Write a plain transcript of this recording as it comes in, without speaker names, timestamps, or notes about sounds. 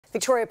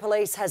Victoria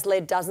Police has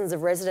led dozens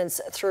of residents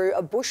through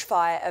a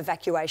bushfire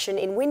evacuation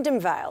in Wyndham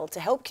Vale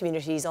to help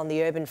communities on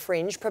the urban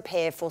fringe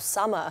prepare for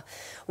summer.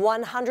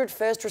 100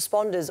 first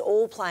responders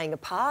all playing a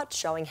part,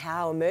 showing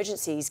how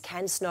emergencies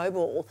can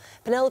snowball.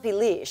 Penelope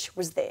Lish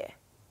was there.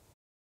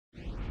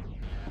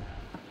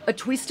 A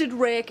twisted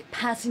wreck,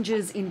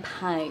 passengers in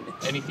pain.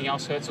 Anything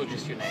else hurts or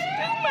just your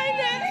neck? My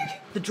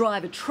neck! The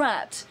driver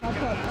trapped. I've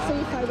got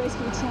CFO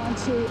rescue trying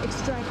to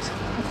extract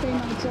a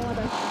female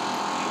driver.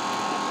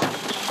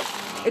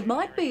 It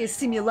might be a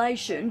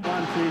simulation.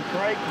 1, 2,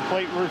 3,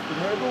 complete roof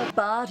removal.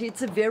 But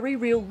it's a very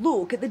real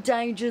look at the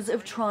dangers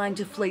of trying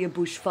to flee a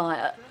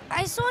bushfire.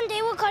 I saw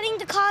they were cutting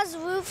the car's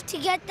roof to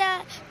get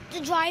the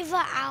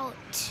driver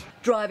out.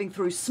 Driving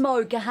through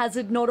smoke, a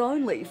hazard not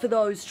only for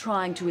those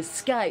trying to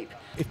escape.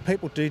 If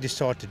people do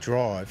decide to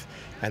drive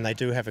and they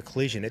do have a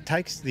collision, it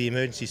takes the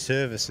emergency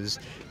services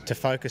to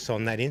focus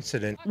on that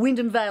incident.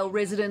 Wyndham Vale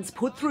residents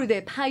put through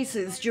their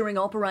paces during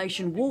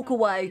Operation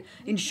Walkaway,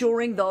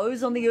 ensuring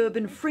those on the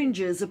urban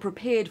fringes are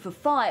prepared for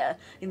fire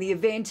in the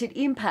event it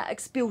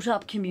impacts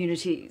built-up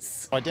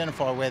communities.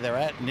 Identify where they're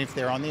at, and if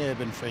they're on the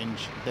urban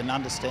fringe, then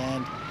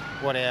understand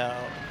what our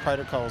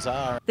protocols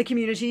are. The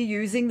community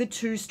using the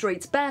 2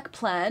 streets back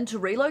plan to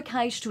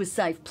relocate to a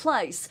safe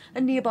place,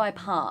 a nearby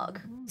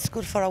park. It's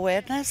good for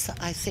awareness,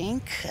 I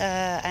think,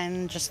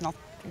 and just not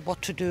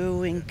what to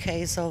do in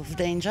case of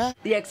danger.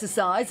 The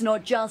exercise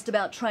not just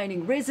about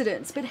training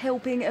residents, but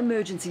helping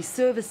emergency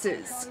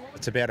services.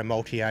 It's about a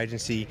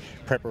multi-agency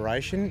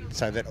preparation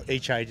so that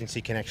each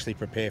agency can actually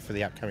prepare for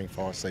the upcoming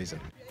fire season.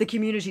 The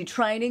community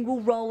training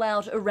will roll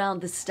out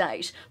around the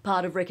state,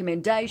 part of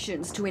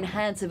recommendations to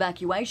enhance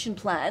evacuation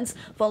plans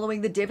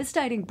following the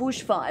devastating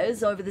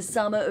bushfires over the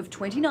summer of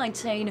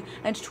 2019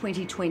 and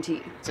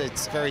 2020.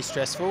 It's very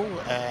stressful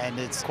and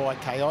it's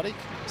quite chaotic,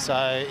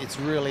 so it's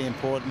really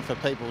important for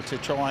people to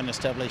try and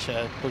establish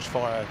a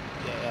bushfire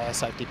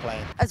safety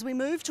plan. As we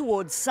move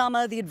towards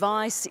summer, the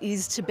advice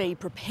is to be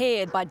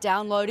prepared by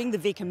downloading the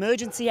Vic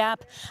Emergency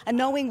app and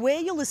knowing where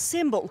you'll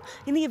assemble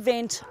in the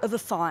event of a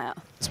fire.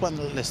 It's one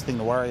less thing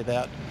to worry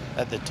about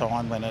at the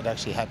time when it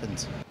actually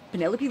happens.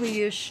 Penelope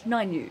Lish,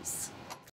 9 News.